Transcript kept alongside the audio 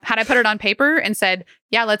Had I put it on paper and said,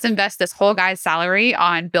 yeah, let's invest this whole guy's salary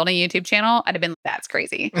on building a YouTube channel, I'd have been, that's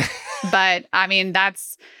crazy. But I mean,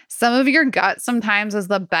 that's some of your gut sometimes is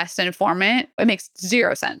the best informant. It makes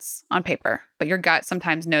zero sense on paper, but your gut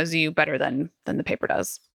sometimes knows you better than the paper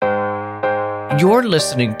does. You're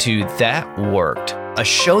listening to That Worked, a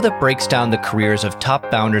show that breaks down the careers of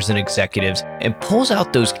top founders and executives and pulls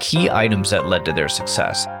out those key items that led to their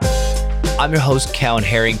success. I'm your host, Callan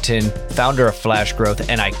Harrington, founder of Flash Growth,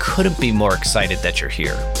 and I couldn't be more excited that you're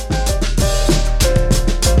here.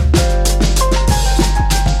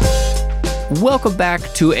 Welcome back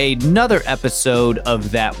to another episode of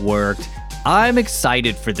That Worked. I'm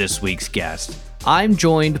excited for this week's guest. I'm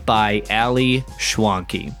joined by Ali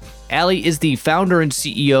Schwanke. Ali is the founder and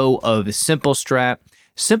CEO of Strat.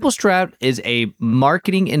 Strat is a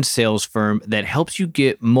marketing and sales firm that helps you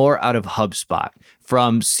get more out of HubSpot.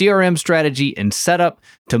 From CRM strategy and setup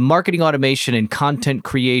to marketing automation and content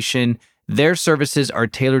creation, their services are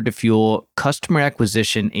tailored to fuel customer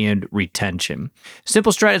acquisition and retention.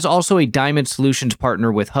 Strat is also a Diamond Solutions partner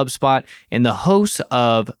with HubSpot and the host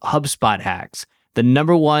of HubSpot Hacks, the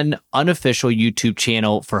 #1 unofficial YouTube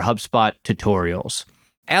channel for HubSpot tutorials.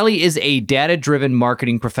 Ali is a data-driven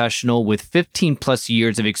marketing professional with 15 plus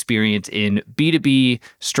years of experience in B2B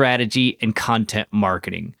strategy and content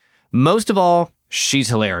marketing. Most of all, she's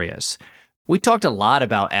hilarious. We talked a lot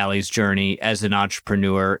about Ali's journey as an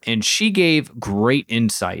entrepreneur, and she gave great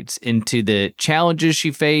insights into the challenges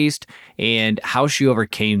she faced and how she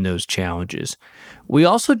overcame those challenges. We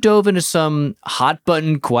also dove into some hot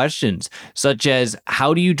button questions, such as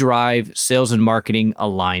how do you drive sales and marketing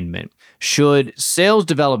alignment? Should sales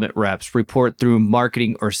development reps report through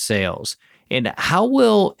marketing or sales? And how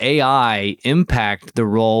will AI impact the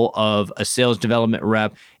role of a sales development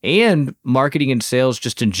rep and marketing and sales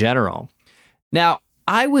just in general? Now,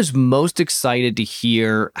 I was most excited to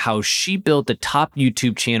hear how she built the top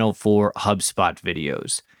YouTube channel for HubSpot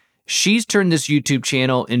videos. She's turned this YouTube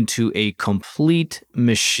channel into a complete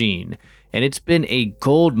machine, and it's been a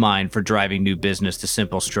gold mine for driving new business to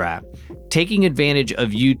Strat. Taking advantage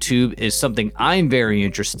of YouTube is something I'm very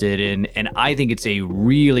interested in, and I think it's a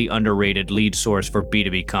really underrated lead source for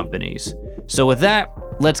B2B companies. So with that,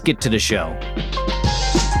 let's get to the show.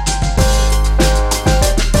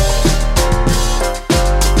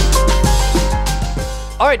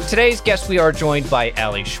 All right, today's guest, we are joined by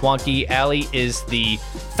Ali Schwanke. Ali is the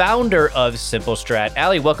founder of Strat.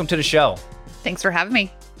 Ali, welcome to the show. Thanks for having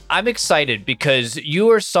me. I'm excited because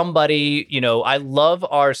you are somebody, I love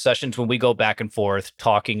our sessions when we go back and forth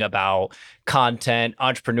talking about content,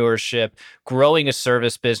 entrepreneurship, growing a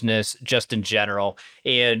service business just in general.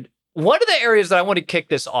 And one of the areas that I want to kick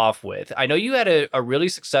this off with, I know you had a really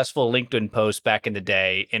successful LinkedIn post back in the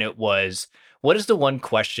day, and it was, what is the one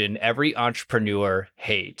question every entrepreneur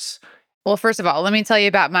hates? Well, first of all, let me tell you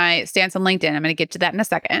about my stance on LinkedIn. I'm going to get to that in a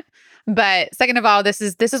second. But second of all, this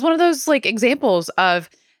is one of those examples of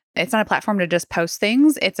it's not a platform to just post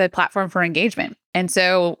things. It's a platform for engagement. And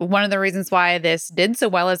so one of the reasons why this did so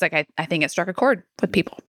well is I think it struck a chord with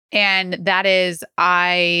people. And that is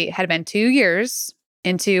I had been 2 years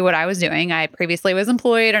into what I was doing. I previously was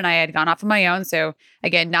employed and I had gone off on my own. So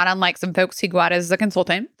again, not unlike some folks who go out as a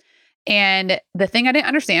consultant. And the thing I didn't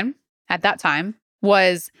understand at that time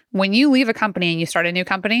was when you leave a company and you start a new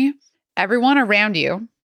company, everyone around you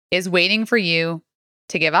is waiting for you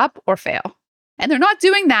to give up or fail. And they're not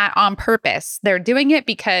doing that on purpose. They're doing it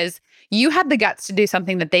because you had the guts to do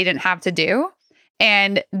something that they didn't have to do.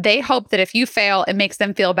 And they hope that if you fail, it makes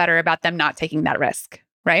them feel better about them not taking that risk,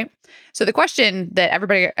 right? So the question that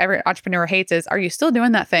every entrepreneur hates is, are you still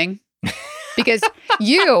doing that thing? Because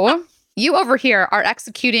you over here are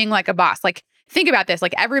executing like a boss. Think about this.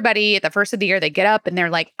 Everybody at the first of the year, they get up and they're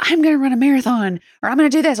like, I'm going to run a marathon or I'm going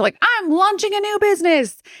to do this. Or I'm launching a new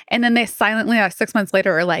business. And then they silently, 6 months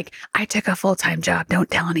later, are like, I took a full-time job. Don't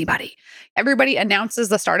tell anybody. Everybody announces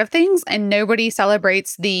the start of things and nobody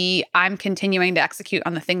celebrates I'm continuing to execute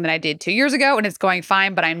on the thing that I did 2 years ago and it's going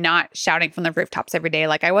fine, but I'm not shouting from the rooftops every day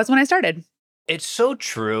like I was when I started. It's so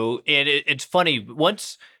true. And it's funny.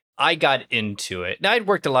 Once I got into it. Now, I'd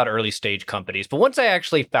worked a lot of early stage companies, but once I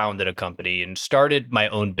actually founded a company and started my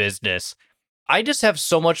own business, I just have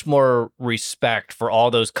so much more respect for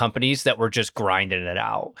all those companies that were just grinding it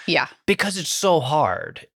out. Yeah. Because it's so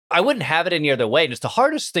hard. I wouldn't have it any other way. And it's the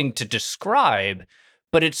hardest thing to describe,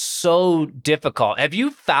 but it's so difficult. Have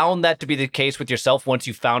you found that to be the case with yourself once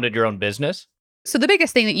you founded your own business? So the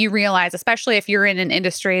biggest thing that you realize, especially if you're in an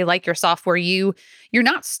industry like yourself where you're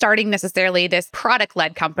not starting necessarily this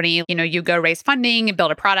product-led company, you go raise funding and build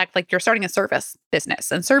a product, you're starting a service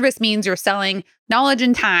business. And service means you're selling knowledge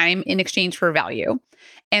and time in exchange for value.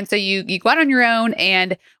 And so you go out on your own,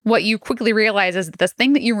 and what you quickly realize is that this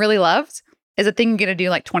thing that you really loved is a thing you're going to do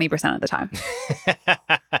like 20% of the time.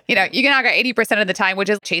 You can knock out 80% of the time, which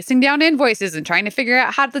is chasing down invoices and trying to figure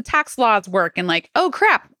out how the tax laws work. And like, oh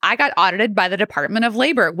crap, I got audited by the Department of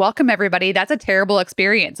Labor. Welcome, everybody. That's a terrible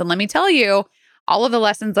experience. And let me tell you, all of the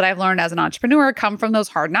lessons that I've learned as an entrepreneur come from those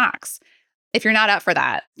hard knocks. If you're not up for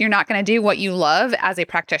that, you're not going to do what you love as a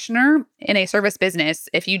practitioner in a service business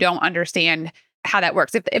if you don't understand how that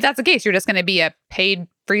works. If that's the case, you're just going to be a paid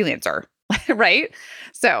freelancer, right?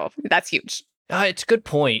 So that's huge. It's a good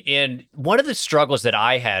point. And one of the struggles that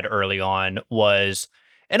I had early on was,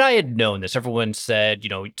 and I had known this, everyone said,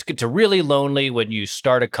 it's really lonely when you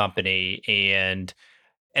start a company. And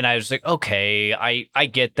I was like, okay, I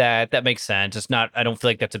get that. That makes sense. I don't feel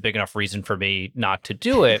like that's a big enough reason for me not to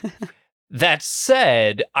do it. That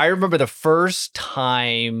said, I remember the first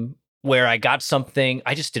time where I got something,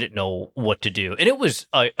 I just didn't know what to do. And it was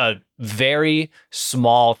a very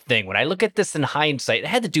small thing. When I look at this in hindsight, it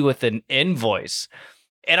had to do with an invoice.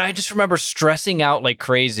 And I just remember stressing out like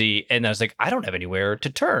crazy. And I was like, I don't have anywhere to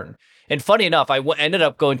turn. And funny enough, I ended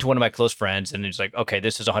up going to one of my close friends, and he's like, okay,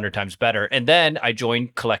 this is 100 times better. And then I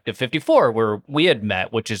joined Collective 54, where we had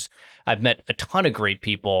met, I've met a ton of great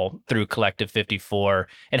people through Collective 54.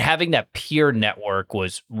 And having that peer network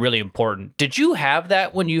was really important. Did you have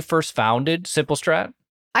that when you first founded Simple Strat?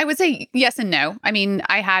 I would say yes and no. I mean,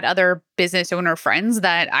 I had other business owner friends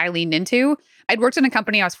that I leaned into. I'd worked in a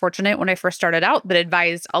company, I was fortunate when I first started out, that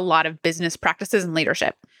advised a lot of business practices and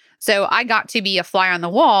leadership. So I got to be a fly on the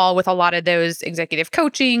wall with a lot of those executive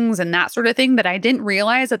coachings and that sort of thing that I didn't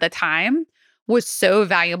realize at the time was so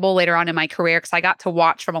valuable later on in my career, because I got to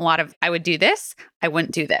watch from a lot of, I would do this, I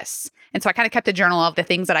wouldn't do this. And so I kind of kept a journal of the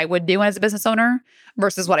things that I would do as a business owner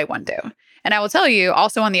versus what I wouldn't do. And I will tell you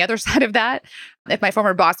also on the other side of that, if my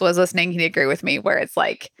former boss was listening, he'd agree with me, where it's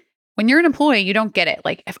like, when you're an employee, you don't get it.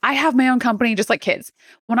 Like if I have my own company, just like kids,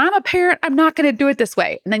 when I'm a parent, I'm not going to do it this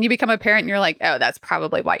way. And then you become a parent and you're like, oh, that's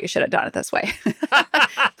probably why you should have done it this way.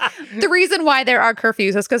 The reason why there are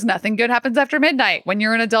curfews is because nothing good happens after midnight. When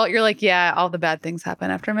you're an adult, you're like, yeah, all the bad things happen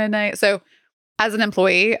after midnight. So as an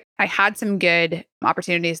employee, I had some good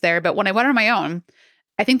opportunities there. But when I went on my own,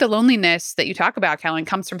 I think the loneliness that you talk about, Kellen,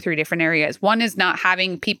 comes from three different areas. One is not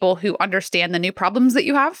having people who understand the new problems that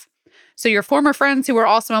you have. So your former friends who are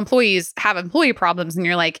also employees have employee problems, and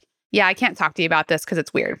you're like, yeah, I can't talk to you about this because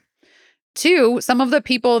it's weird. Two, some of the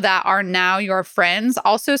people that are now your friends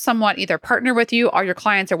also somewhat either partner with you or your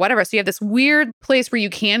clients or whatever. So you have this weird place where you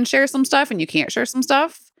can share some stuff and you can't share some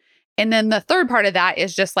stuff. And then the third part of that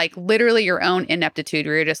is just like literally your own ineptitude,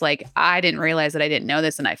 where you're just like, I didn't realize that I didn't know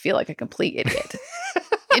this and I feel like a complete idiot.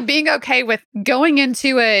 And being okay with going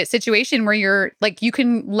into a situation where you're like, you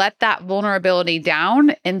can let that vulnerability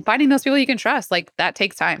down, and finding those people you can trust, like that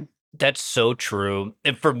takes time. That's so true.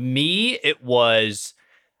 And for me, it was,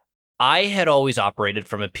 I had always operated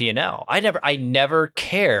from a P&L. I never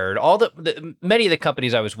cared. Many of the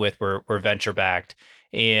companies I was with were venture backed,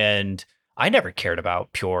 and I never cared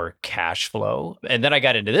about pure cash flow. And then I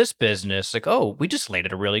got into this business, like, oh, we just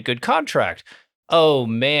landed a really good contract. Oh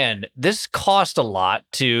man, this cost a lot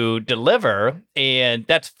to deliver, and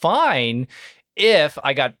that's fine if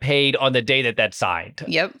I got paid on the day that signed.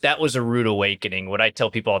 Yep. That was a rude awakening. What I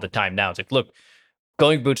tell people all the time now is like, look,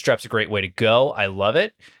 going bootstrap's a great way to go. I love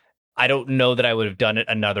it. I don't know that I would have done it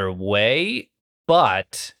another way,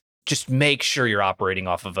 but just make sure you're operating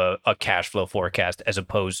off of a cash flow forecast as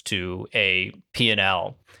opposed to a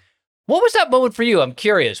P&L. What was that moment for you? I'm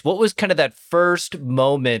curious. What was kind of that first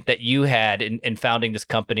moment that you had in founding this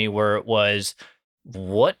company where it was,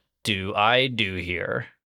 what do I do here?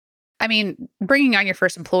 I mean, bringing on your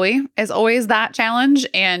first employee is always that challenge.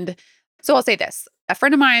 And so I'll say this. A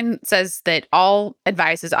friend of mine says that all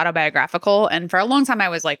advice is autobiographical. And for a long time, I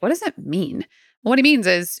was like, what does it mean? What it means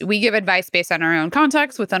is we give advice based on our own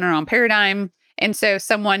context, within our own paradigm. And so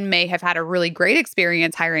someone may have had a really great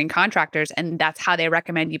experience hiring contractors, and that's how they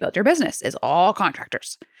recommend you build your business, is all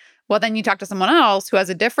contractors. Well, then you talk to someone else who has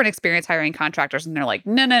a different experience hiring contractors, and they're like,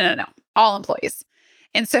 no, all employees.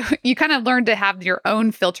 And so you kind of learn to have your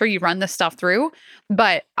own filter you run this stuff through.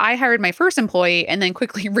 But I hired my first employee and then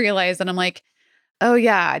quickly realized that I'm like, oh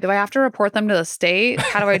yeah, do I have to report them to the state?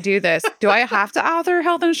 How do I do this? Do I have to author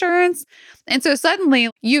health insurance? And so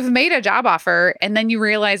suddenly you've made a job offer, and then you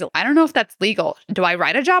realize, I don't know if that's legal. Do I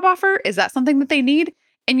write a job offer? Is that something that they need?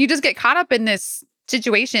 And you just get caught up in this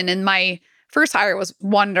situation. And my first hire was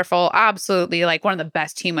wonderful, absolutely like one of the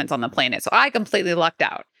best humans on the planet. So I completely lucked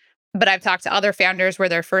out. But I've talked to other founders where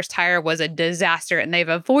their first hire was a disaster, and they've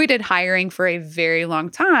avoided hiring for a very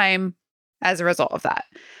long time as a result of that.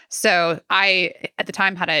 So I, at the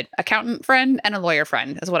time, had an accountant friend and a lawyer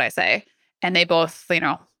friend, is what I say. And they both,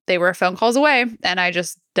 they were phone calls away. And I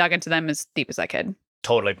just dug into them as deep as I could.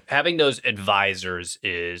 Totally. Having those advisors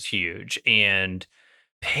is huge, and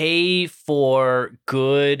pay for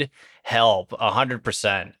good help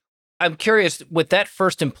 100%. I'm curious, with that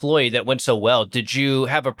first employee that went so well, did you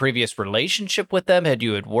have a previous relationship with them? Had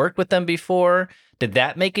worked with them before? Did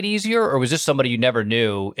that make it easier, or was this somebody you never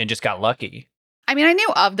knew and just got lucky? I mean, I knew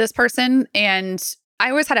of this person and I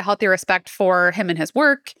always had a healthy respect for him and his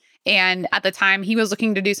work. And at the time, he was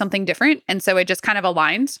looking to do something different. And so it just kind of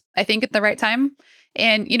aligned, I think, at the right time.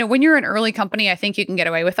 And, when you're an early company, I think you can get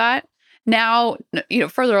away with that. Now,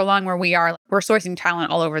 further along where we are, we're sourcing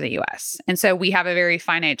talent all over the US. And so we have a very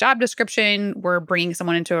finite job description. We're bringing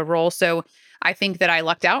someone into a role. So I think that I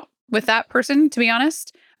lucked out with that person, to be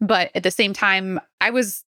honest. But at the same time, I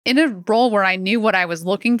was in a role where I knew what I was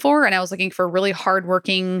looking for. And I was looking for really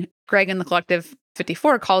hardworking, Greg in the Collective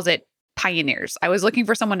 54 calls it pioneers. I was looking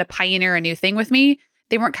for someone to pioneer a new thing with me.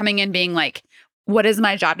 They weren't coming in being like, what is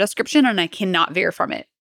my job description? And I cannot veer from it.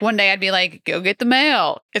 One day I'd be like, go get the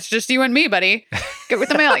mail. It's just you and me, buddy. Go get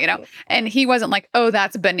the mail, And he wasn't like, oh,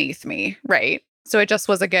 that's beneath me. Right. So it just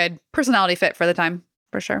was a good personality fit for the time,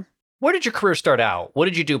 for sure. Where did your career start out? What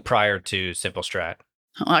did you do prior to Simple Strat?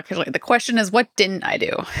 Well, actually, the question is, what didn't I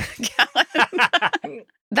do?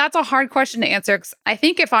 That's a hard question to answer. 'Cause I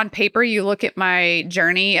think if on paper you look at my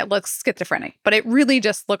journey, it looks schizophrenic, but it really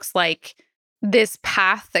just looks like this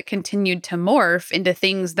path that continued to morph into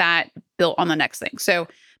things that built on the next thing. So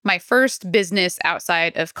my first business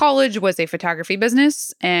outside of college was a photography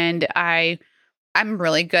business, and I'm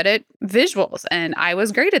really good at visuals, and I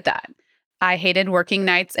was great at that. I hated working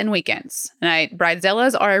nights and weekends. And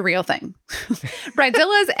bridezillas are a real thing.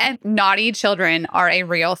 Bridezillas and naughty children are a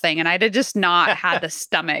real thing. And I did just not have the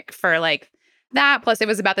stomach for like that. Plus, it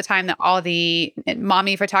was about the time that all the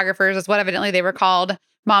mommy photographers is what evidently they were called,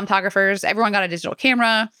 momtographers. Everyone got a digital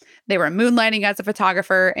camera. They were moonlighting as a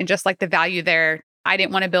photographer. And just like the value there, I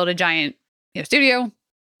didn't want to build a giant studio.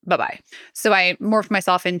 Bye-bye. So I morphed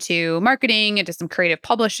myself into marketing, into some creative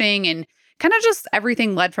publishing, and kind of just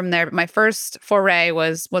everything led from there. But my first foray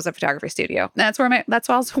was a photography studio. And that's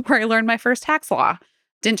also where I learned my first tax law.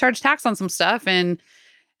 Didn't charge tax on some stuff, and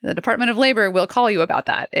the Department of Labor will call you about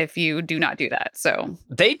that if you do not do that. So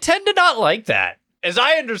they tend to not like that. As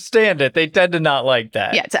I understand it, they tend to not like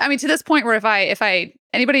that. Yeah, to this point where if I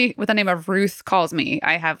anybody with the name of Ruth calls me,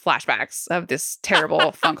 I have flashbacks of this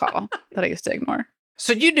terrible phone call that I used to ignore.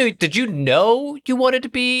 So did you know you wanted to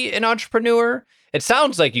be an entrepreneur? It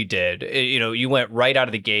sounds like you did. You went right out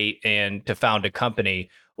of the gate and to found a company,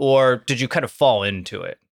 or did you kind of fall into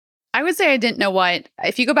it? I would say I didn't know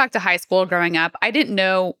if you go back to high school growing up, I didn't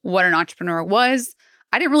know what an entrepreneur was.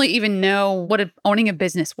 I didn't really even know what owning a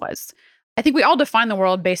business was. I think we all define the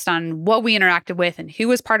world based on what we interacted with and who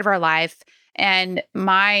was part of our life. And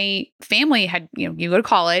my family had, you go to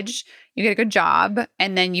college, you get a good job,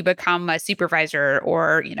 and then you become a supervisor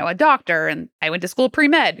or, a doctor. And I went to school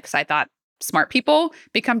pre-med because I thought smart people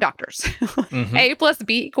become doctors. Mm-hmm. A plus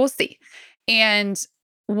B equals C. And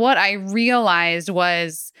what I realized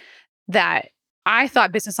was that I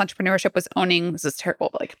thought business entrepreneurship was this is terrible,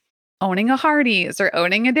 like owning a Hardee's or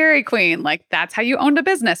owning a Dairy Queen. Like that's how you owned a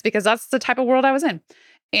business because that's the type of world I was in.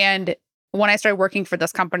 And when I started working for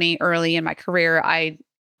this company early in my career,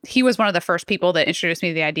 he was one of the first people that introduced me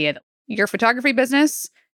to the idea that your photography business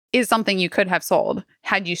is something you could have sold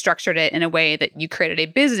had you structured it in a way that you created a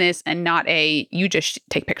business and not you just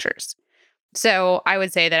take pictures. So I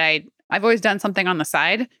would say that I've always done something on the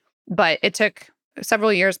side, but it took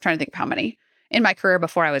several years, I'm trying to think of how many, in my career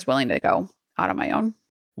before I was willing to go out on my own.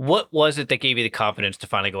 What was it that gave you the confidence to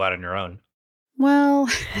finally go out on your own? Well,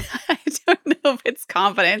 I don't know if it's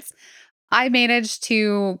confidence. I managed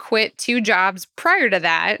to quit 2 jobs prior to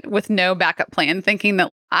that with no backup plan, thinking that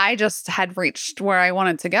I just had reached where I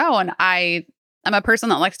wanted to go. And I'm a person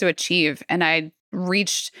that likes to achieve, and I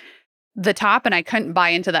reached the top and I couldn't buy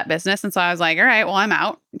into that business. And so I was like, all right, well, I'm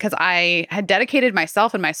out because I had dedicated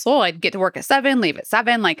myself and my soul. I'd get to work at 7, leave at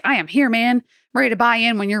 7. Like, I am here, man, ready to buy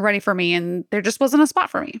in when you're ready for me. And there just wasn't a spot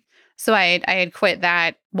for me. So I had quit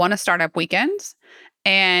that, a startup weekend.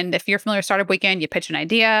 And if you're familiar with Startup Weekend, you pitch an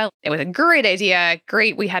idea. It was a great idea.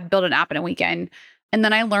 Great. We had built an app in a weekend. And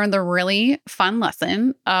then I learned the really fun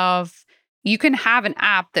lesson of you can have an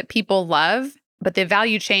app that people love, but the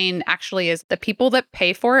value chain actually is the people that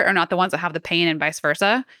pay for it are not the ones that have the pain and vice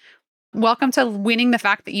versa. Welcome to winning the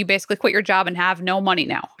fact that you basically quit your job and have no money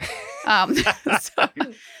now.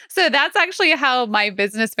 So that's actually how my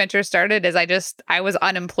business venture started is I was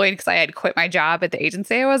unemployed because I had quit my job at the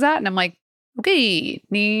agency I was at. And I'm like, okay,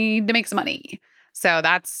 need to make some money. So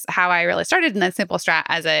that's how I really started. And then Simple Strat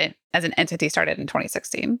as an entity started in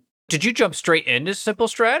 2016. Did you jump straight into Simple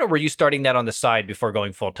Strat, or were you starting that on the side before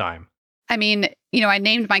going full time? I mean, I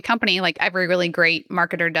named my company like every really great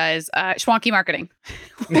marketer does, Schwanke Marketing.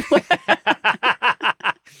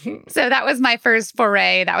 So that was my first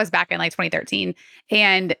foray. That was back in like 2013.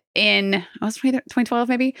 And in, was 2012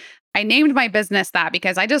 maybe? I named my business that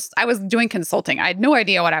because I was doing consulting. I had no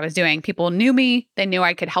idea what I was doing. People knew me. They knew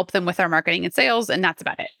I could help them with their marketing and sales, and that's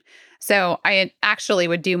about it. So I actually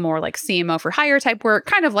would do more like CMO for hire type work,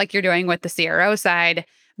 kind of like you're doing with the CRO side,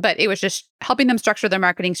 but it was just helping them structure their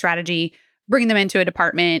marketing strategy, bringing them into a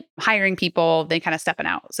department, hiring people, then kind of stepping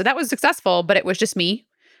out. So that was successful, but it was just me.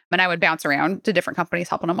 And I would bounce around to different companies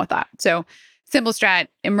helping them with that. So Simple Strat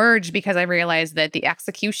emerged because I realized that the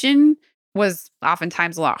execution was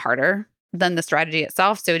oftentimes a lot harder than the strategy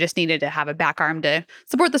itself. So it just needed to have a back arm to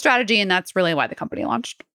support the strategy. And that's really why the company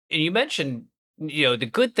launched. And you mentioned, the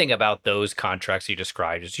good thing about those contracts you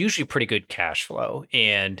described is usually pretty good cash flow.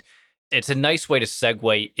 And it's a nice way to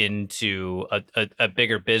segue into a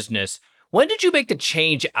bigger business. When did you make the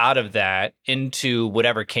change out of that into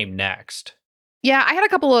whatever came next? Yeah, I had a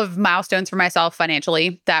couple of milestones for myself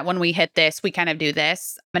financially that when we hit this, we kind of do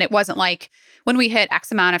this. And it wasn't like when we hit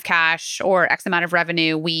X amount of cash or X amount of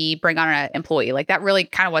revenue, we bring on an employee. Like that really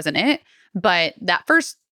kind of wasn't it. But that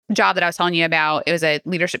first job that I was telling you about, it was a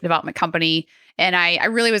leadership development company. And I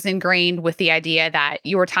really was ingrained with the idea that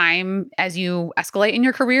your time as you escalate in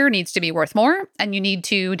your career needs to be worth more. And you need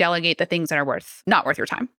to delegate the things that are not worth your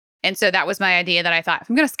time. And so that was my idea that I thought, if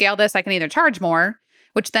I'm going to scale this, I can either charge more,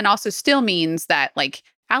 which then also still means that like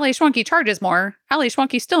Ali Schwanke charges more. Ali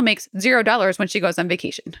Schwanke still makes $0 when she goes on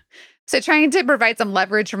vacation. So trying to provide some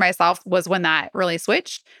leverage for myself was when that really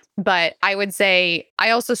switched. But I would say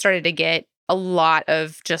I also started to get a lot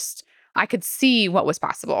of I could see what was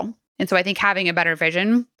possible. And so I think having a better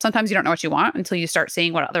vision, sometimes you don't know what you want until you start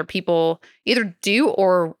seeing what other people either do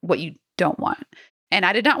or what you don't want. And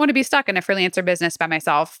I did not want to be stuck in a freelancer business by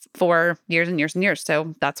myself for years and years and years.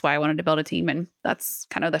 So that's why I wanted to build a team. And that's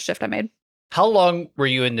kind of the shift I made. How long were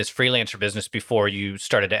you in this freelancer business before you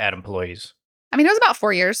started to add employees? I mean, it was about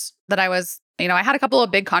 4 years that I was, I had a couple of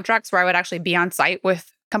big contracts where I would actually be on site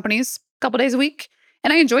with companies a couple days a week.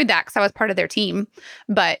 And I enjoyed that because I was part of their team.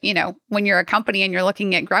 But, when you're a company and you're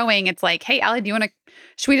looking at growing, it's like, hey, Ali,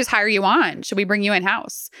 should we just hire you on? Should we bring you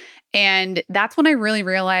in-house? And that's when I really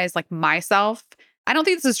realized like myself, I don't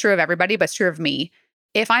think this is true of everybody, but it's true of me.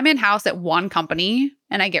 If I'm in-house at one company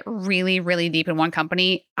and I get really, really deep in one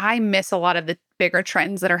company, I miss a lot of the bigger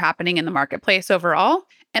trends that are happening in the marketplace overall.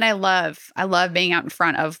 And I love being out in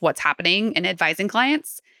front of what's happening and advising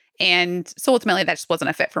clients. And so ultimately that just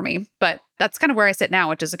wasn't a fit for me, but that's kind of where I sit now,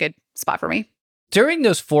 which is a good spot for me. During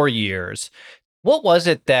those 4 years, what was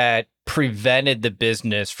it that prevented the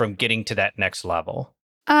business from getting to that next level?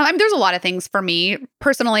 There's a lot of things for me.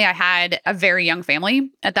 Personally, I had a very young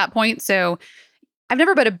family at that point. So I've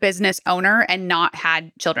never been a business owner and not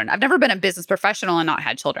had children. I've never been a business professional and not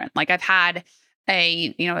had children. Like I've had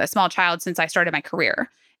a small child since I started my career.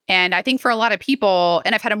 And I think for a lot of people,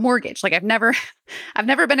 and I've had a mortgage, like I've never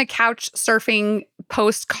been a couch surfing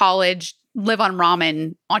post-college, live on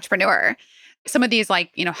ramen entrepreneur. Some of these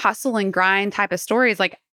hustle and grind type of stories,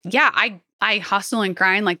 like, yeah, I hustle and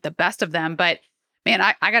grind like the best of them, but man,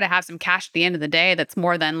 I got to have some cash at the end of the day. That's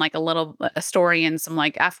more than like a story and some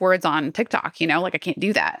like F words on TikTok, like I can't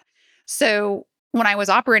do that. So when I was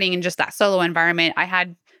operating in just that solo environment, I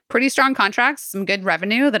had pretty strong contracts, some good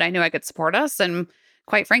revenue that I knew I could support us. And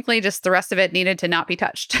quite frankly, just the rest of it needed to not be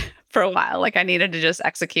touched for a while. Like I needed to just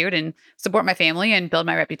execute and support my family and build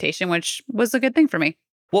my reputation, which was a good thing for me.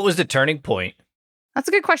 What was the turning point? That's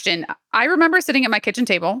a good question. I remember sitting at my kitchen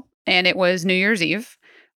table and it was New Year's Eve.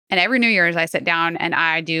 And every New Year's, I sit down and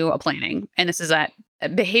I do a planning. And this is a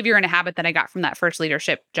behavior and a habit that I got from that first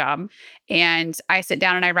leadership job. And I sit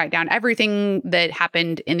down and I write down everything that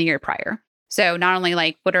happened in the year prior. So not only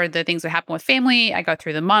like what are the things that happened with family, I go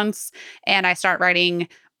through the months and I start writing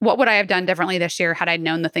what would I have done differently this year had I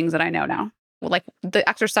known the things that I know now? Like the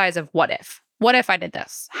exercise of what if? What if I did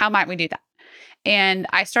this? How might we do that? And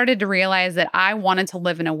I started to realize that I wanted to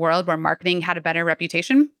live in a world where marketing had a better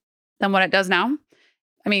reputation than what it does now.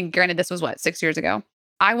 I mean, granted, this was 6 years ago.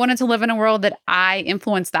 I wanted to live in a world that I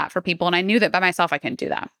influenced that for people. And I knew that by myself, I couldn't do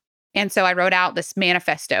that. And so I wrote out this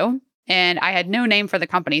manifesto and I had no name for the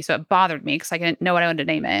company. So it bothered me because I didn't know what I wanted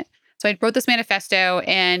to name it. So I wrote this manifesto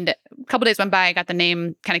and a couple days went by, I got the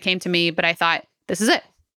name kind of came to me, but I thought, this is it.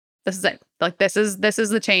 This is it. Like, this is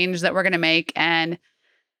the change that we're going to make. And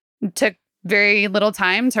it took very little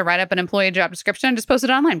time to write up an employee job description and just post it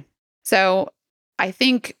online. So I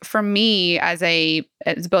think for me as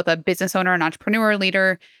both a business owner and entrepreneur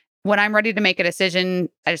leader, when I'm ready to make a decision,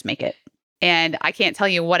 I just make it. And I can't tell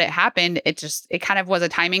you what it happened. It kind of was a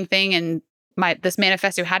timing thing, and this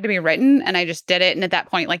manifesto had to be written, and I just did it. And at that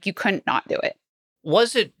point, like, you couldn't not do it.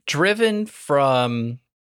 Was it driven from,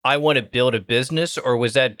 I want to build a business, or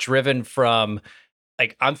was that driven from,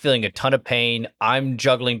 like, I'm feeling a ton of pain, I'm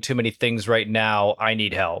juggling too many things right now, I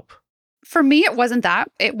need help? For me, it wasn't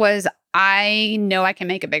that. It was, I know I can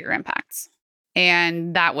make a bigger impact.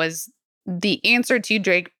 And that was the answer to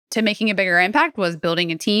Drake to making a bigger impact, was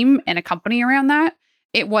building a team and a company around that.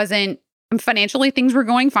 It wasn't financially, things were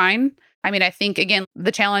going fine. I mean, I think, again,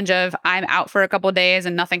 the challenge of I'm out for a couple of days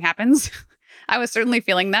and nothing happens. I was certainly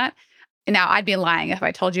feeling that. Now, I'd be lying if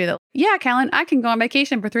I told you that, yeah, Callan, I can go on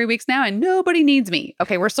vacation for 3 weeks now and nobody needs me.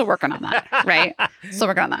 Okay, we're still working on that, right? Still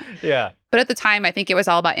working on that. Yeah. But at the time, I think it was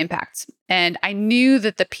all about impact. And I knew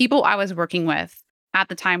that the people I was working with at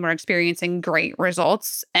the time were experiencing great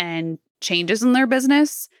results and changes in their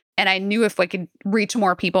business. And I knew if we could reach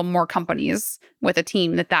more people, more companies with a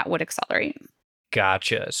team, that would accelerate.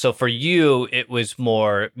 Gotcha. So for you, it was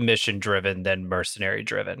more mission driven than mercenary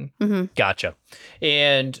driven. Mm-hmm. Gotcha.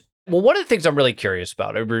 And well, one of the things I'm really curious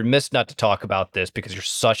about, I'd be remiss not to talk about this because you're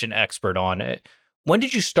such an expert on it. When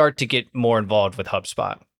did you start to get more involved with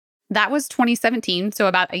HubSpot? That was 2017. So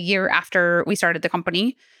about a year after we started the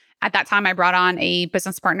company. At that time, I brought on a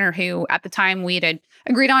business partner who, at the time, we had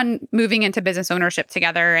agreed on moving into business ownership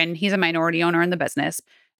together, and he's a minority owner in the business.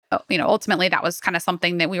 Ultimately, that was kind of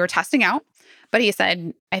something that we were testing out. But he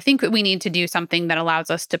said, I think that we need to do something that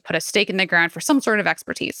allows us to put a stake in the ground for some sort of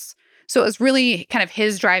expertise. So it was really kind of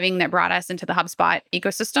his driving that brought us into the HubSpot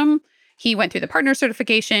ecosystem. He went through the partner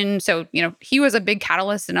certification. So, he was a big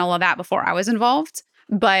catalyst in all of that before I was involved.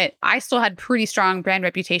 But I still had pretty strong brand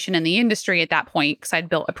reputation in the industry at that point because I'd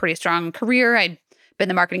built a pretty strong career. I'd been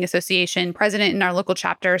the marketing association president in our local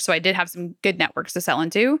chapter. So I did have some good networks to sell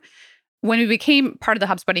into. When we became part of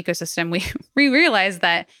the HubSpot ecosystem, we realized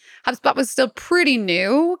that HubSpot was still pretty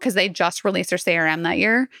new because they just released their CRM that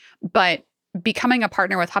year. But becoming a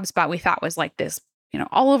partner with HubSpot, we thought was like this,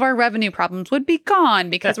 all of our revenue problems would be gone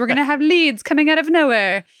because we're going to have leads coming out of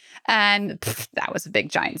nowhere. And that was a big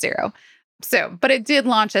giant zero. So, but it did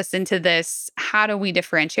launch us into this, how do we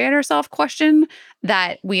differentiate ourselves question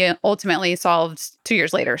that we ultimately solved 2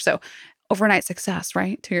 years later. So overnight success,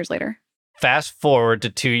 right? 2 years later. Fast forward to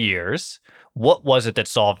 2 years. What was it that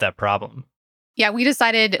solved that problem? Yeah, we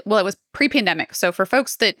decided, it was pre-pandemic. So for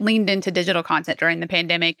folks that leaned into digital content during the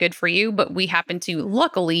pandemic, good for you. But we happened to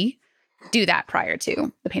luckily do that prior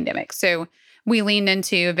to the pandemic. So we leaned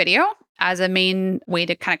into video as a main way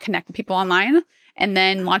to kind of connect with people online, and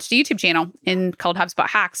then launched a YouTube channel called HubSpot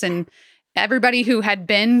Hacks. And everybody who had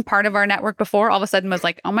been part of our network before all of a sudden was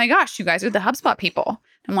like, oh my gosh, you guys are the HubSpot people.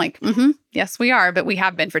 I'm like, yes, we are. But we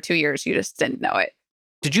have been for 2 years. You just didn't know it.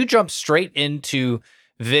 Did you jump straight into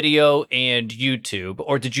video and YouTube,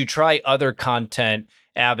 or did you try other content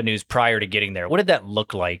avenues prior to getting there? What did that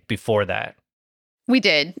look like before that? We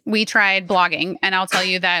did. We tried blogging. And I'll tell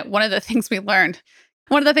you that one of the things that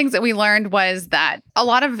we learned was that a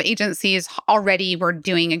lot of agencies already were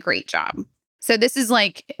doing a great job. So this is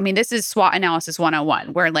this is SWOT analysis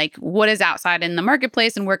 101, where what is outside in the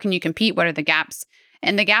marketplace and where can you compete? What are the gaps?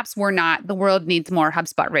 And the gaps were not, the world needs more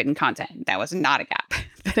HubSpot written content. That was not a gap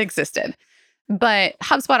that existed. But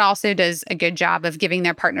HubSpot also does a good job of giving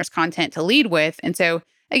their partners content to lead with. And so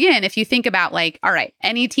again, if you think about all right,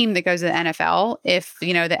 any team that goes to the NFL, if,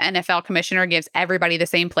 the NFL commissioner gives everybody the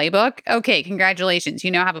same playbook, okay, congratulations.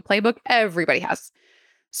 You now have a playbook everybody has.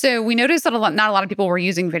 So we noticed that not a lot of people were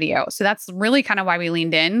using video. So that's really kind of why we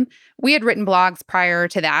leaned in. We had written blogs prior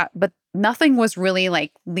to that, but nothing was really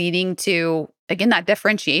leading to, again, that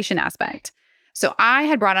differentiation aspect. So I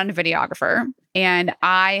had brought on a videographer, and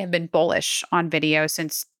I have been bullish on video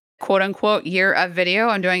since quote unquote year of video.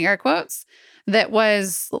 I'm doing air quotes. That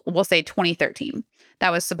was, we'll say 2013.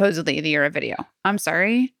 That was supposedly the year of video. I'm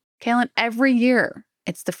sorry, Callan, every year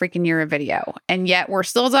it's the freaking year of video. And yet we're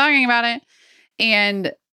still talking about it.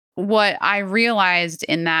 And what I realized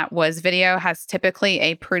in that was video has typically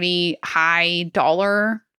a pretty high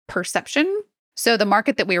dollar perception. So the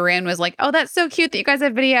market that we were in was like, oh, that's so cute that you guys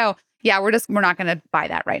have video. Yeah, we're not going to buy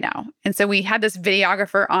that right now. And so we had this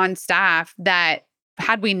videographer on staff that,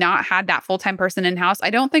 had we not had that full-time person in-house, I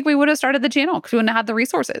don't think we would have started the channel because we wouldn't have had the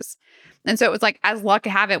resources. And so it was as luck to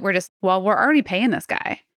have it, we're already paying this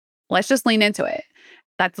guy. Let's just lean into it.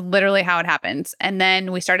 That's literally how it happens. And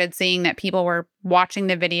then we started seeing that people were watching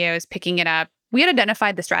the videos, picking it up. We had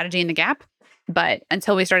identified the strategy and the gap, but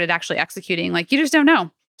until we started actually executing, you just don't know.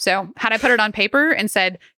 So had I put it on paper and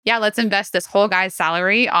said, yeah, let's invest this whole guy's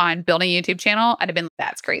salary on building a YouTube channel, I'd have been like,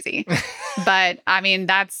 that's crazy. But I mean,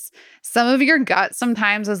 that's some of your gut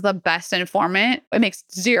sometimes is the best informant. It makes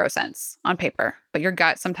zero sense on paper, but your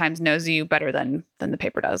gut sometimes knows you better than the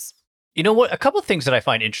paper does. You know what? A couple of things that I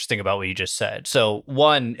find interesting about what you just said. So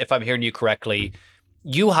one, if I'm hearing you correctly,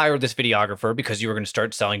 you hired this videographer because you were going to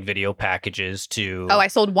start selling video packages to... Oh, I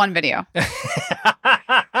sold one video.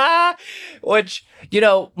 Which,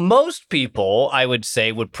 most people, I would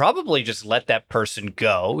say, would probably just let that person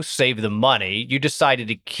go, save the money. You decided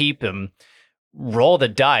to keep him, roll the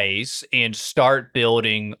dice, and start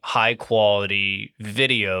building high quality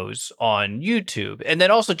videos on YouTube. And then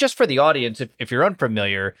also, just for the audience, if you're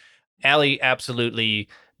unfamiliar, Allie absolutely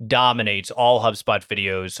dominates all HubSpot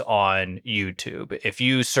videos on YouTube. If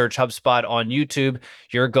you search HubSpot on YouTube,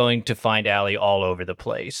 you're going to find Allie all over the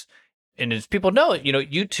place. And as people know,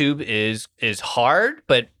 YouTube is hard,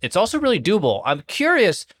 but it's also really doable. I'm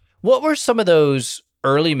curious, what were some of those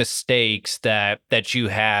early mistakes that you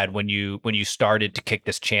had when you started to kick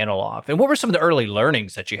this channel off? And what were some of the early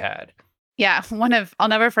learnings that you had? Yeah, I'll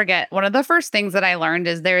never forget, one of the first things that I learned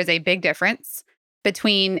is there is a big difference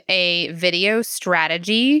between a video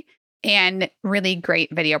strategy and really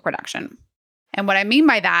great video production. And what I mean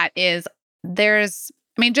by that is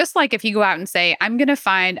just like if you go out and say, I'm going to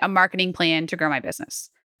find a marketing plan to grow my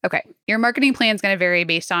business. Okay, your marketing plan is going to vary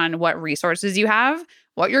based on what resources you have,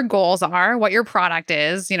 what your goals are, what your product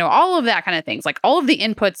is, all of that kind of things. Like all of the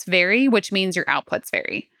inputs vary, which means your outputs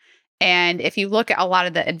vary. And if you look at a lot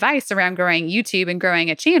of the advice around growing YouTube and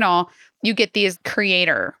growing a channel, you get these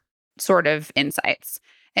creator sort of insights.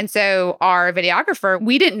 And so our videographer,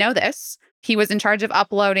 we didn't know this. He was in charge of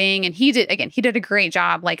uploading and he did a great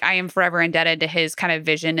job. Like I am forever indebted to his kind of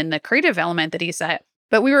vision and the creative element that he set.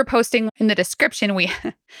 But we were posting in the description, we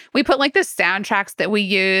put like the soundtracks that we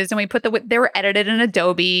used and we put they were edited in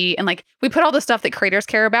Adobe and like we put all the stuff that creators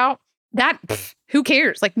care about. That, who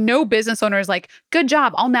cares? Like no business owner is like, good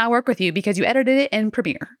job, I'll now work with you because you edited it in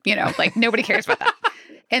Premiere. Like nobody cares about that.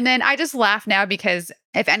 And then I just laugh now because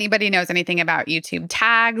if anybody knows anything about YouTube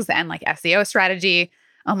tags and like SEO strategy,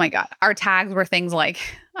 oh my God, our tags were things like,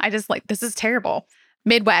 this is terrible.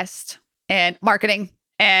 Midwest and marketing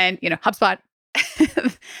and, HubSpot.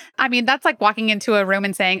 I mean, that's like walking into a room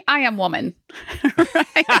and saying, I am woman.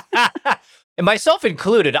 Right? And myself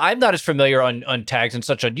included, I'm not as familiar on tags and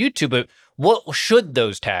such on YouTube, but what should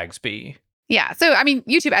those tags be? Yeah. So, I mean,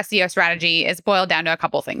 YouTube SEO strategy is boiled down to a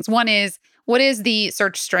couple things. One is, what is the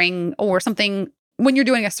search string or something when you're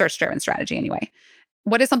doing a search-driven strategy anyway?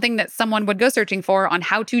 What is something that someone would go searching for on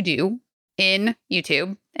how to do in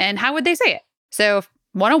YouTube and how would they say it? So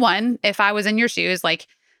 101, if I was in your shoes, like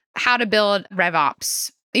how to build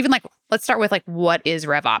RevOps, even like, let's start with like, what is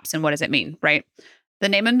RevOps and what does it mean, right? The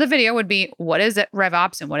name of the video would be, what is it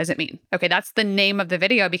RevOps and what does it mean? Okay, that's the name of the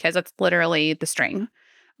video because that's literally the string.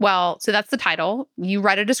 Well, so that's the title. You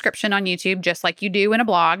write a description on YouTube just like you do in a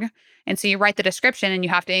blog. And so you write the description and you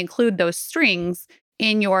have to include those strings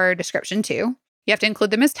in your description too. You have to include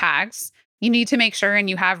them as tags. You need to make sure and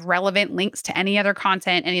you have relevant links to any other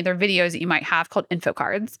content, any other videos that you might have called info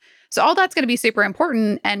cards. So all that's going to be super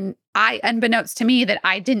important. And unbeknownst to me that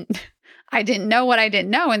I didn't know what I didn't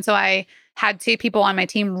know. And so I had two people on my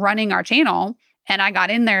team running our channel and I got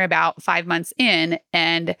in there about 5 months in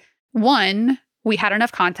and one, we had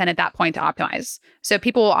enough content at that point to optimize. So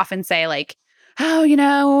people will often say like,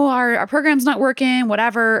 oh, our program's not working,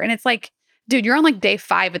 whatever. And it's like, dude, you're on like day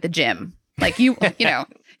 5 at the gym. Like you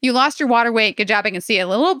lost your water weight. Good job. I can see a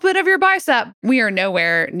little bit of your bicep. We are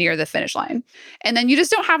nowhere near the finish line. And then you just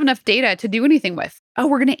don't have enough data to do anything with. Oh,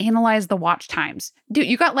 we're going to analyze the watch times. Dude,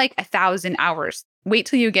 you got like 1,000 hours. Wait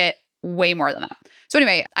till you get way more than that. So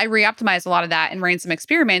anyway, I re-optimized a lot of that and ran some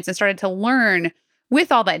experiments and started to learn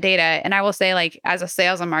with all that data. And I will say, like, as a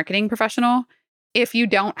sales and marketing professional, if you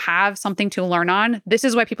don't have something to learn on, this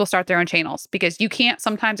is why people start their own channels, because you can't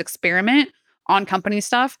sometimes experiment on company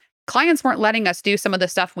stuff. Clients weren't letting us do some of the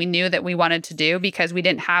stuff we knew that we wanted to do because we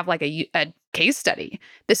didn't have like a case study.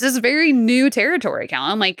 This is very new territory,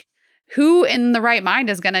 Callum. Like, who in the right mind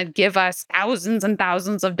is going to give us thousands and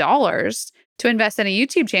thousands of dollars to invest in a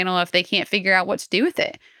YouTube channel if they can't figure out what to do with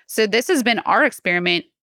it? So this has been our experiment.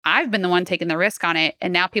 I've been the one taking the risk on it.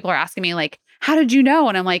 And now people are asking me like, how did you know?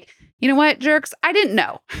 And I'm like, you know what, jerks? I didn't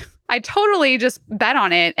know. I totally just bet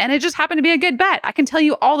on it. And it just happened to be a good bet. I can tell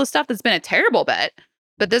you all the stuff that's been a terrible bet,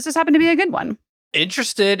 but this just happened to be a good one.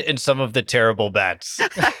 Interested in some of the terrible bets.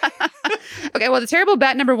 Okay, well, the terrible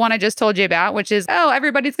bet number 1 I just told you about, which is, oh,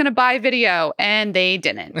 everybody's going to buy video. And they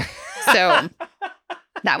didn't. So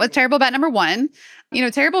that was terrible bet number 1.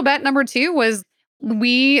 Terrible bet number 2 was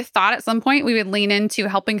We thought at some point we would lean into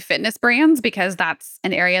helping fitness brands because that's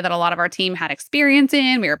an area that a lot of our team had experience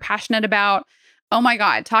in, we were passionate about. Oh my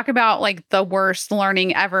God, talk about like the worst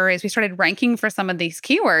learning ever is we started ranking for some of these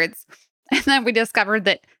keywords. And then we discovered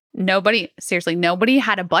that seriously, nobody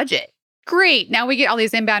had a budget. Great. Now we get all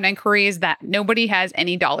these inbound inquiries that nobody has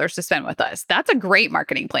any dollars to spend with us. That's a great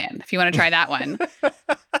marketing plan if you want to try that one.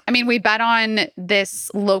 I mean, we bet on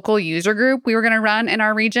this local user group we were going to run in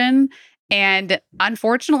our region. And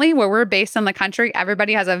unfortunately, where we're based in the country,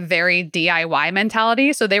 everybody has a very DIY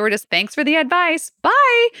mentality. So they were just, thanks for the advice.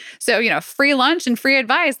 Bye. So, free lunch and free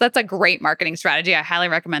advice. That's a great marketing strategy. I highly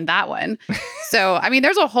recommend that one. So, I mean,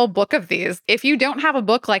 there's a whole book of these. If you don't have a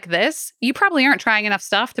book like this, you probably aren't trying enough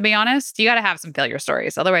stuff, to be honest. You got to have some failure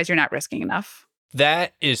stories. Otherwise, you're not risking enough.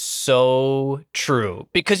 That is so true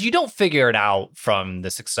because you don't figure it out from the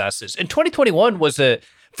successes. And 2021 was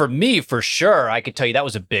for me, for sure, I could tell you that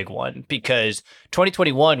was a big one because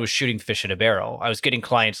 2021 was shooting fish in a barrel. I was getting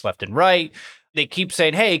clients left and right. They keep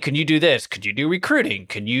saying, hey, can you do this? Could you do recruiting?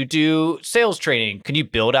 Can you do sales training? Can you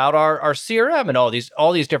build out our CRM and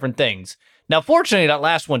all these different things? Now, fortunately, that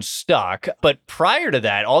last one stuck. But prior to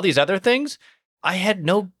that, all these other things, I had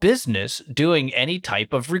no business doing any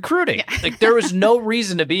type of recruiting. Yeah. Like there was no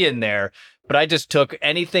reason to be in there, but I just took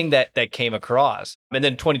anything that came across. And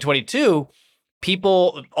then 2022,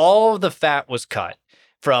 all of the fat was cut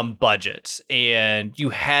from budgets and you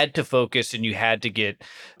had to focus and you had to get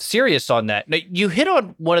serious on that. Now, you hit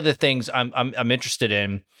on one of the things I'm interested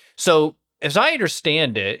in. So as I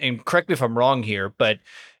understand it, and correct me if I'm wrong here, but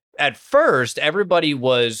at first, everybody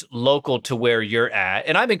was local to where you're at.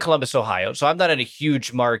 And I'm in Columbus, Ohio. So I'm not in a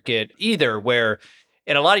huge market either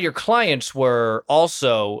and a lot of your clients were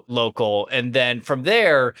also local. And then from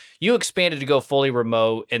there, you expanded to go fully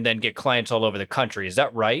remote and then get clients all over the country. Is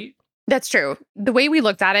that right? That's true. The way we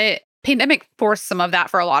looked at it, pandemic forced some of that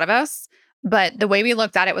for a lot of us. But the way we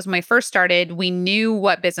looked at it was when we first started, we knew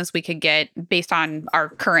what business we could get based on our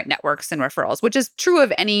current networks and referrals, which is true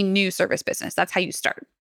of any new service business. That's how you start.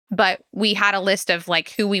 But we had a list of like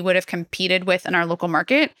who we would have competed with in our local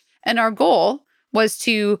market. And our goal was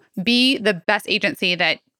to be the best agency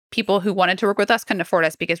that people who wanted to work with us couldn't afford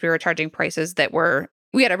us because we were charging prices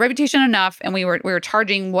we had a reputation enough and we were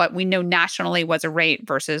charging what we know nationally was a rate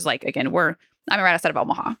versus like, again, I'm right outside of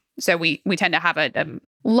Omaha. So we tend to have a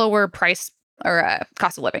lower price or a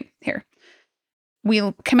cost of living here. We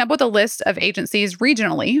came up with a list of agencies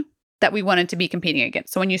regionally that we wanted to be competing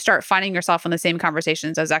against. So when you start finding yourself in the same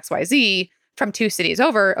conversations as XYZ from 2 cities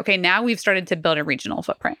over, okay, now we've started to build a regional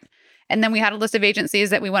footprint. And then we had a list of agencies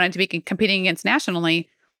that we wanted to be competing against nationally.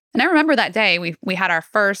 And I remember that day we had our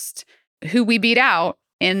first who we beat out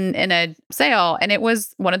in a sale. And it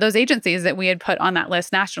was one of those agencies that we had put on that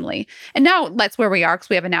list nationally. And now that's where we are because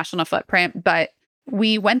we have a national footprint. But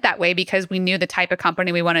we went that way because we knew the type of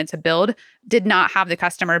company we wanted to build did not have the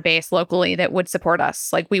customer base locally that would support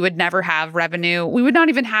us. Like we would never have revenue. We would not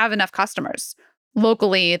even have enough customers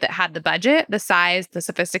locally that had the budget, the size, the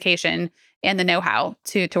sophistication, and the know-how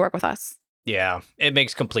to work with us. Yeah, it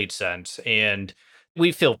makes complete sense. And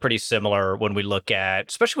we feel pretty similar when we look at,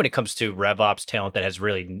 especially when it comes to RevOps talent that has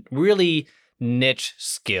really, really niche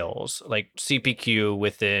skills like CPQ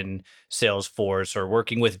within Salesforce or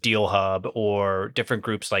working with Deal Hub or different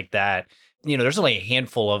groups like that. There's only a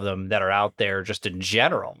handful of them that are out there just in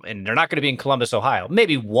general, and they're not going to be in Columbus, Ohio.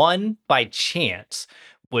 Maybe one by chance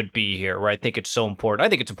would be here, where I think it's so important. I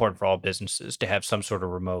think it's important for all businesses to have some sort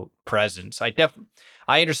of remote presence. I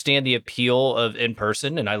understand the appeal of in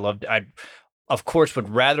person, and I of course would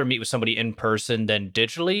rather meet with somebody in person than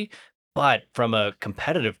digitally. But from a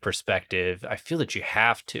competitive perspective, I feel that you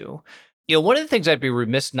have to. One of the things I'd be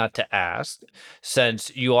remiss not to ask,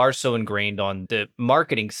 since you are so ingrained on the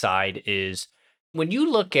marketing side, is when you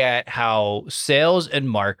look at how sales and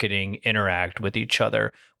marketing interact with each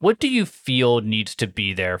other, what do you feel needs to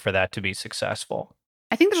be there for that to be successful?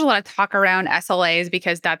 I think there's a lot of talk around SLAs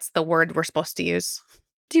because that's the word we're supposed to use.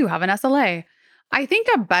 Do you have an SLA? I think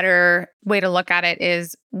a better way to look at it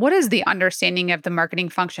is what is the understanding of the marketing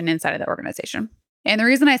function inside of the organization? And the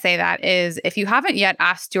reason I say that is if you haven't yet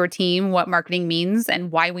asked your team what marketing means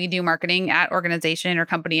and why we do marketing at organization or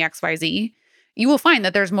company XYZ, you will find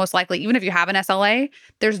that there's most likely, even if you have an SLA,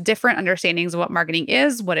 there's different understandings of what marketing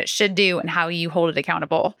is, what it should do, and how you hold it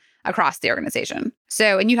accountable across the organization.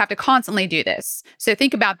 And you have to constantly do this. So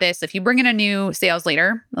think about this. If you bring in a new sales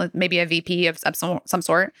leader, maybe a VP of some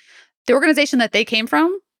sort, the organization that they came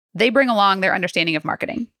from, they bring along their understanding of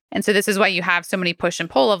marketing. And so this is why you have so many push and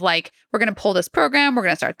pull of like, we're going to pull this program, we're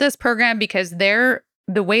going to start this program, because the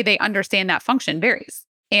way they understand that function varies.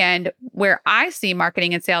 And where I see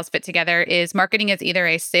marketing and sales fit together is marketing is either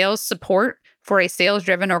a sales support for a sales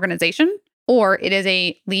driven organization, or it is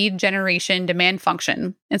a lead generation demand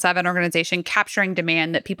function inside of an organization capturing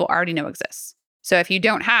demand that people already know exists. So if you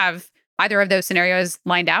don't have either of those scenarios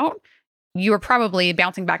lined out, you are probably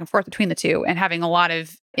bouncing back and forth between the two and having a lot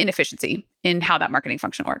of inefficiency in how that marketing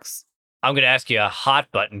function works. I'm going to ask you a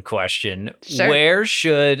hot button question. Sure. Where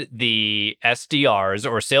should the SDRs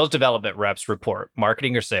or sales development reps report,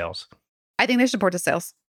 marketing or sales? I think they should report to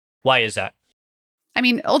sales. Why is that? I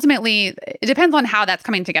mean, ultimately, it depends on how that's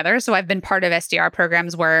coming together. So I've been part of SDR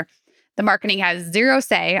programs where the marketing has zero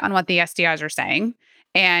say on what the SDRs are saying.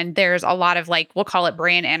 And there's a lot of we'll call it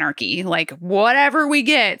brand anarchy, whatever we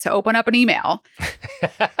get to open up an email.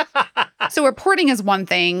 So reporting is one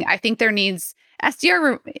thing. I think there needs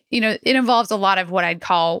SDR, it involves a lot of what I'd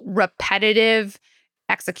call repetitive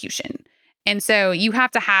execution. And so you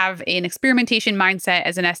have to have an experimentation mindset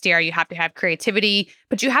as an SDR. You have to have creativity,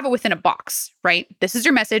 but you have it within a box, right? This is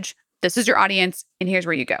your message. This is your audience. And here's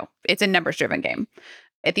where you go. It's a numbers driven game.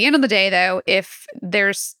 At the end of the day, though, if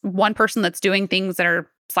there's one person that's doing things that are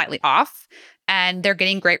slightly off and they're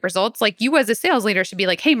getting great results, you as a sales leader should be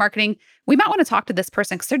like, hey, marketing, we might want to talk to this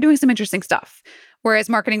person because they're doing some interesting stuff. Whereas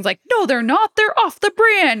marketing's like, no, they're not. They're off the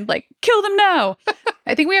brand. Kill them now.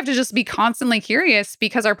 I think we have to just be constantly curious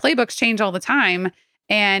because our playbooks change all the time.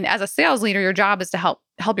 And as a sales leader, your job is to help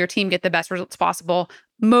your team get the best results possible.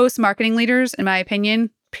 Most marketing leaders, in my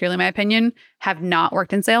opinion, purely my opinion, have not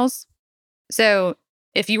worked in sales. So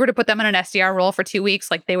if you were to put them in an SDR role for 2 weeks,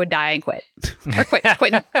 they would die and quit or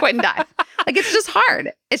quit and die. It's just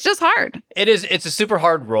hard. It's just hard. It is. It's a super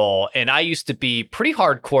hard role. And I used to be pretty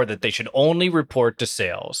hardcore that they should only report to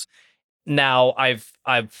sales. Now I've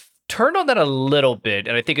turned on that a little bit.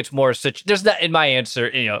 And I think it's more such, there's not in my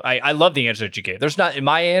answer, I love the answer that you gave. There's not in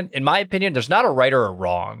my opinion, there's not a right or a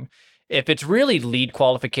wrong. If it's really lead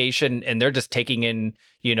qualification and they're just taking in,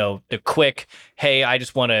 the quick, hey, I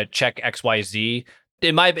just want to check XYZ.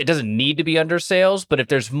 It doesn't need to be under sales, but if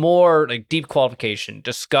there's more deep qualification,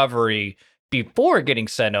 discovery before getting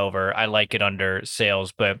sent over, I like it under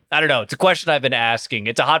sales. But I don't know. It's a question I've been asking.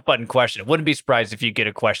 It's a hot button question. I wouldn't be surprised if you get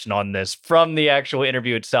a question on this from the actual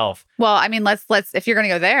interview itself. Well, I mean, let's if you're going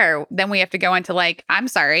to go there, then we have to go into I'm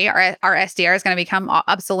sorry, our SDR is going to become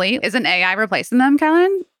obsolete. Isn't AI replacing them,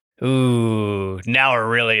 Kellen? Ooh, now we're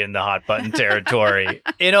really in the hot button territory.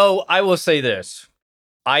 I will say this.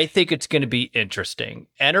 I think it's going to be interesting.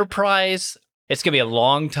 Enterprise, it's going to be a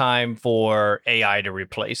long time for AI to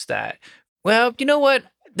replace that. Well, you know what?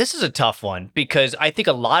 This is a tough one because I think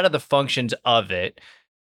a lot of the functions of it,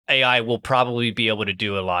 AI will probably be able to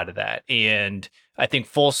do a lot of that. And I think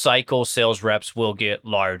full cycle sales reps will get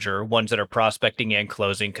larger, ones that are prospecting and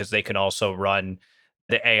closing because they can also run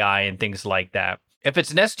the AI and things like that. If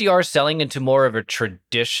it's an SDR selling into more of a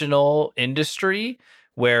traditional industry,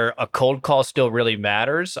 where a cold call still really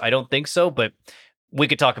matters. I don't think so, but we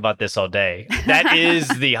could talk about this all day. That is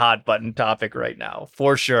the hot button topic right now,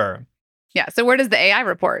 for sure. Yeah. So where does the AI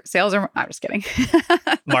report? Sales or I'm just kidding.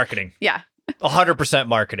 Marketing. Yeah. 100%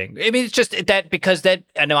 marketing. I mean, it's just that because that,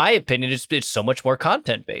 in my opinion, it's so much more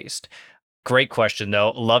content based. Great question,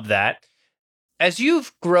 though. Love that. As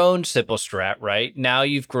you've grown Simple Strat, right? Now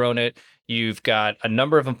you've grown it. You've got a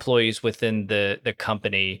number of employees within the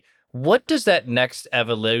company. What does that next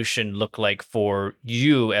evolution look like for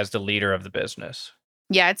you as the leader of the business?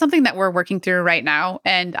 Yeah, it's something that we're working through right now.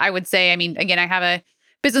 And I would say, I mean, again, I have a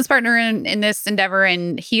business partner in this endeavor,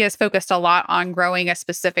 and he has focused a lot on growing a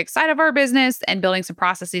specific side of our business and building some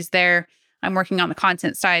processes there. I'm working on the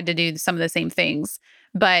content side to do some of the same things,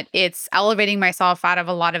 but it's elevating myself out of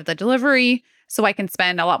a lot of the delivery so I can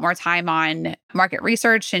spend a lot more time on market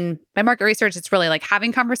research. And by market research, it's really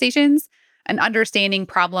having conversations and understanding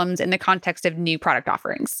problems in the context of new product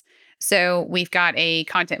offerings. So we've got a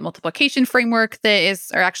content multiplication framework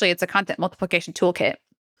it's a content multiplication toolkit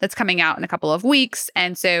that's coming out in a couple of weeks.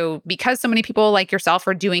 And so because so many people like yourself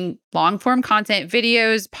are doing long form content,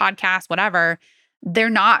 videos, podcasts, whatever, they're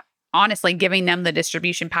not honestly giving them the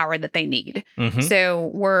distribution power that they need. Mm-hmm. So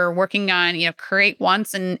we're working on, create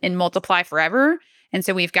once and multiply forever. And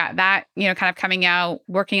so we've got that, kind of coming out,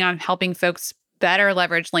 working on helping folks better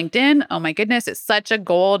leverage LinkedIn. Oh my goodness, it's such a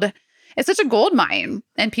gold mine.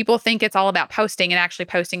 And people think it's all about posting, and actually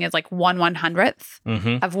posting is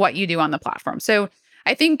 1/100th of what you do on the platform. So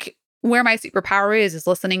I think where my superpower is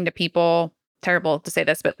listening to people. Terrible to say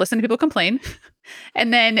this, but listen to people complain.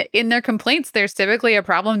 And then in their complaints, there's typically a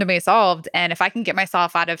problem to be solved. And if I can get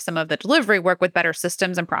myself out of some of the delivery work with better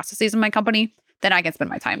systems and processes in my company, then I can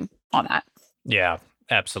spend my time on that. Yeah,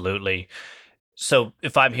 absolutely. So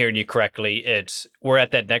if I'm hearing you correctly, it's we're at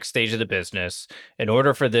that next stage of the business. In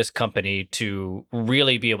order for this company to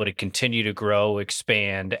really be able to continue to grow,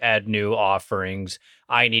 expand, add new offerings,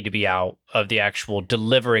 I need to be out of the actual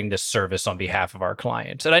delivering the service on behalf of our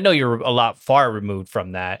clients. And I know you're a lot far removed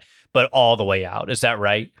from that, but all the way out. Is that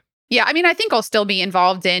right? Yeah, I mean, I think I'll still be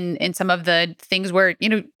involved in some of the things where,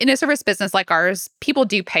 in a service business like ours, people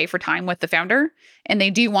do pay for time with the founder and they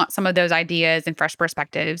do want some of those ideas and fresh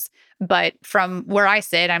perspectives. But from where I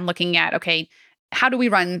sit, I'm looking at, okay, how do we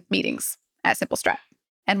run meetings at Simple Strat?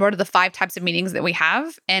 And what are the 5 types of meetings that we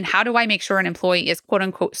have? And how do I make sure an employee is quote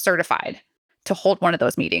unquote certified to hold one of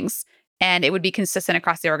those meetings? And it would be consistent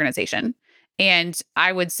across the organization. And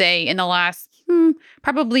I would say in the last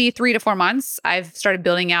probably 3 to 4 months, I've started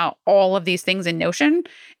building out all of these things in Notion.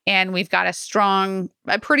 And we've got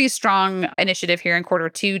a pretty strong initiative here in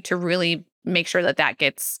Q2 to really make sure that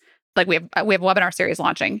gets, like we have a webinar series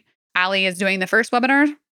launching. Allie is doing the first webinar,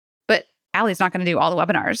 but Allie's not going to do all the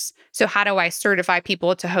webinars. So how do I certify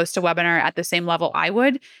people to host a webinar at the same level I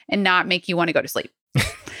would and not make you want to go to sleep?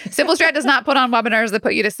 Simple Strat does not put on webinars that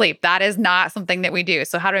put you to sleep. That is not something that we do.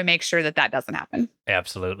 So how do I make sure that doesn't happen?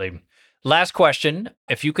 Absolutely. Last question.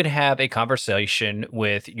 If you could have a conversation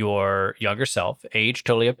with your younger self, age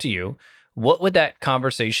totally up to you, what would that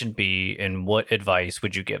conversation be and what advice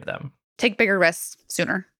would you give them? Take bigger risks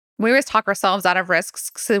sooner. We always talk ourselves out of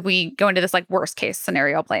risks so we go into this like worst case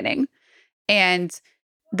scenario planning. And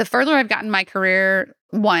the further I've gotten in my career,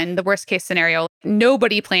 the worst case scenario,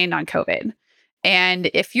 nobody planned on COVID.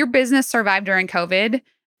 And if your business survived during COVID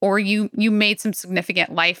or you made some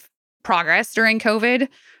significant life progress during COVID,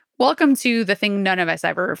 welcome to the thing none of us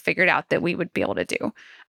ever figured out that we would be able to do.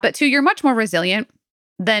 But 2, you're much more resilient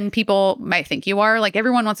than people might think you are. Like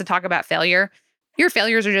everyone wants to talk about failure. Your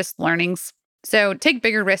failures are just learnings. So take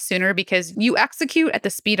bigger risks sooner because you execute at the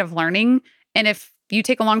speed of learning. And if you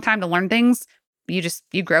take a long time to learn things,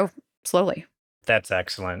 you grow slowly. That's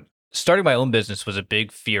excellent. Starting my own business was a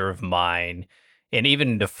big fear of mine. And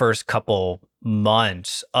even the first couple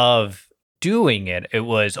months of doing it, it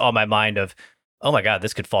was on my mind of, oh my God,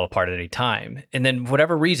 this could fall apart at any time. And then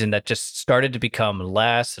whatever reason, that just started to become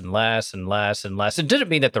less and less and less and less. It didn't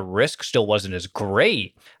mean that the risk still wasn't as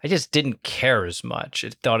great. I just didn't care as much. I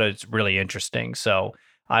thought it was really interesting. So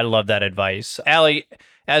I love that advice. Allie,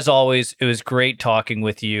 as always, it was great talking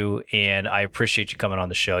with you. And I appreciate you coming on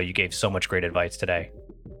the show. You gave so much great advice today.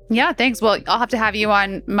 Yeah, thanks. Well, I'll have to have you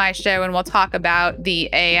on my show and we'll talk about the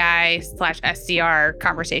AI/SDR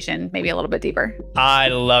conversation maybe a little bit deeper. I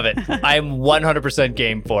love it. I'm 100%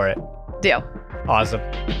 game for it. Deal. Awesome.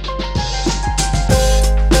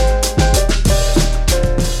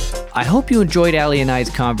 I hope you enjoyed Allie and I's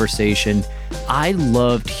conversation. I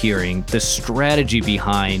loved hearing the strategy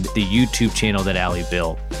behind the YouTube channel that Allie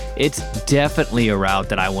built. It's definitely a route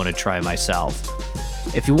that I want to try myself.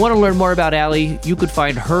 If you want to learn more about Allie, you could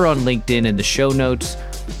find her on LinkedIn in the show notes.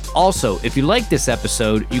 Also, if you like this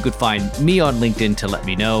episode, you could find me on LinkedIn to let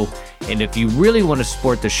me know. And if you really want to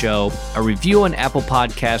support the show, a review on Apple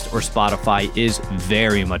Podcast or Spotify is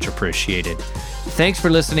very much appreciated. Thanks for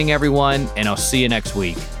listening, everyone, and I'll see you next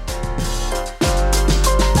week.